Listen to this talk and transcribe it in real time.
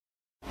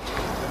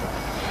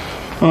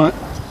Right,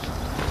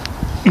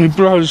 my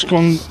blow's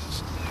gone.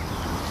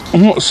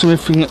 I'm not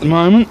smithing at the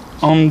moment.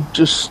 I'm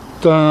just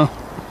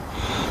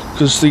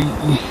because the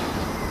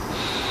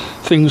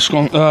thing's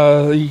gone.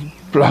 The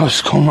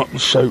blow's gone up the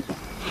chute.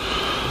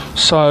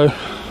 So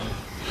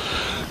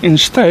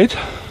instead,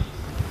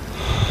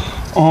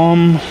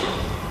 I'm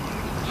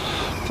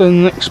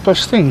doing the next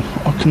best thing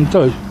I can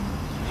do: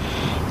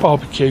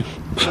 barbecue.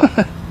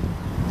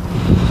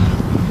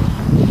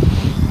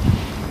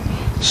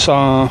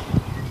 So,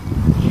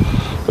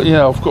 but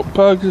yeah, I've got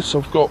burgers.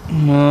 I've got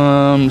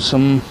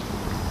some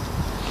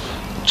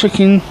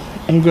chicken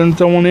I'm going to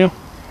do on here.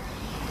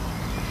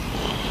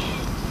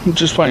 I'm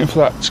just waiting for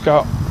that to go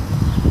up.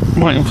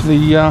 Waiting for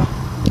the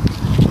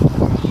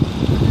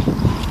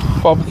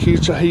barbecue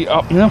to heat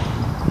up now.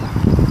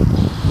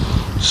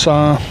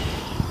 So,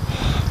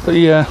 but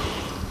yeah,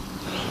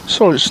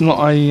 sorry it's not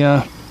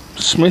a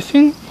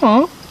smithing,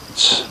 but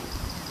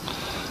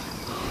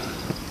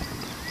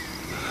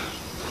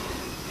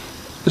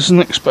it's the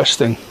next best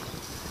thing.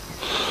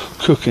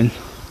 Cooking.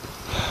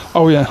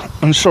 Oh yeah,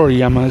 I'm sorry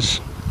Yamas,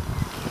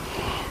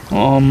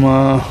 I'm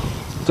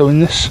doing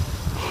this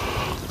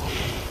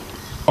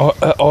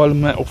at Isle of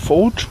Metal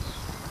Forge.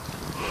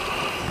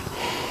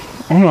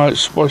 I know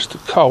it's supposed to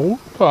be cold,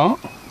 but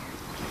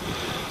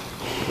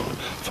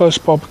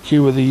first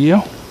barbecue of the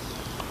year,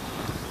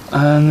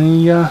 and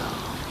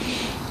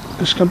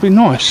it's going to be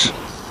nice.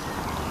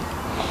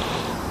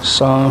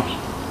 So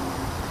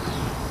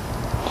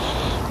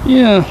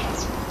yeah,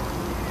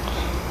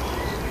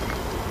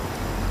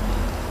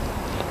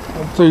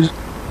 I'll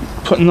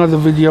put another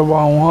video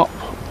up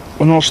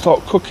when I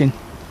start cooking.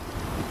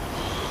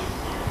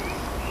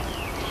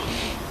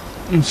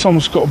 And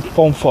someone's got a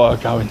bonfire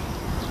going.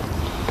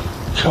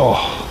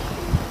 God.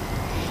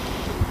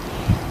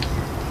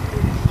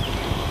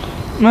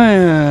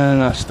 Man,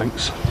 that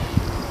stinks.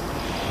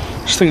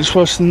 Stinks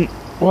worse than,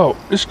 well,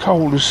 it's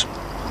cold as.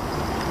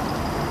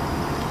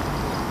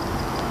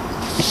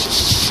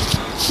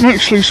 I'm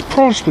actually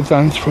surprised with the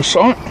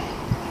anthracite.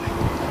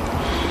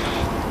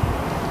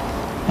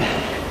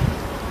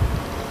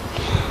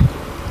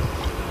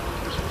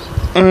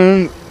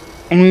 And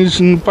I'm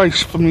using the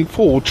base for my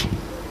forge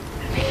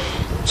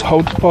to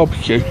hold the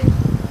barbecue.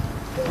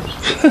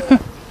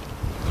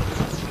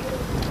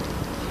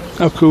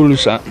 How cool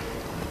is that?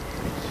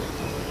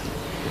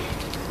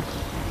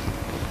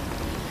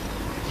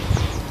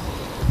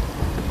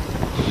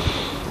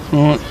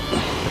 Right,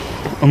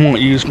 I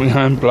might use my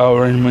hand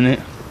blower in a minute.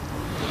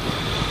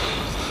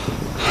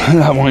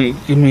 That won't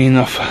give me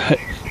enough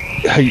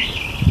heat,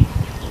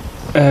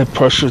 air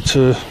pressure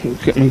to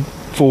get me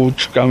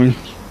forge going.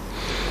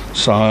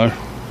 So I'll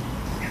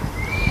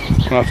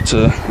have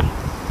to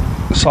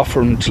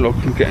suffer until I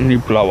can get a new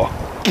blower.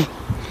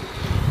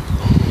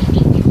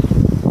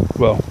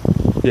 Well,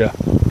 yeah.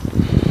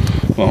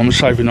 Well, I'm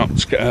saving up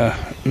to get a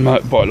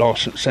motorbike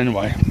licence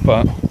anyway,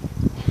 but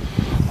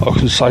I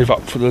can save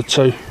up for the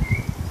two.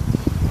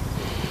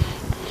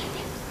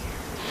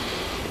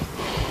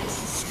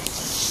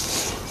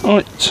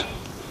 Right.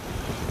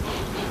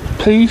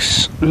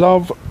 Peace,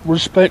 love,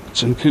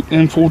 respect, and keep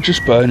them forges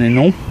burning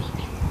all.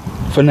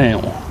 For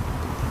now.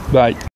 Bye.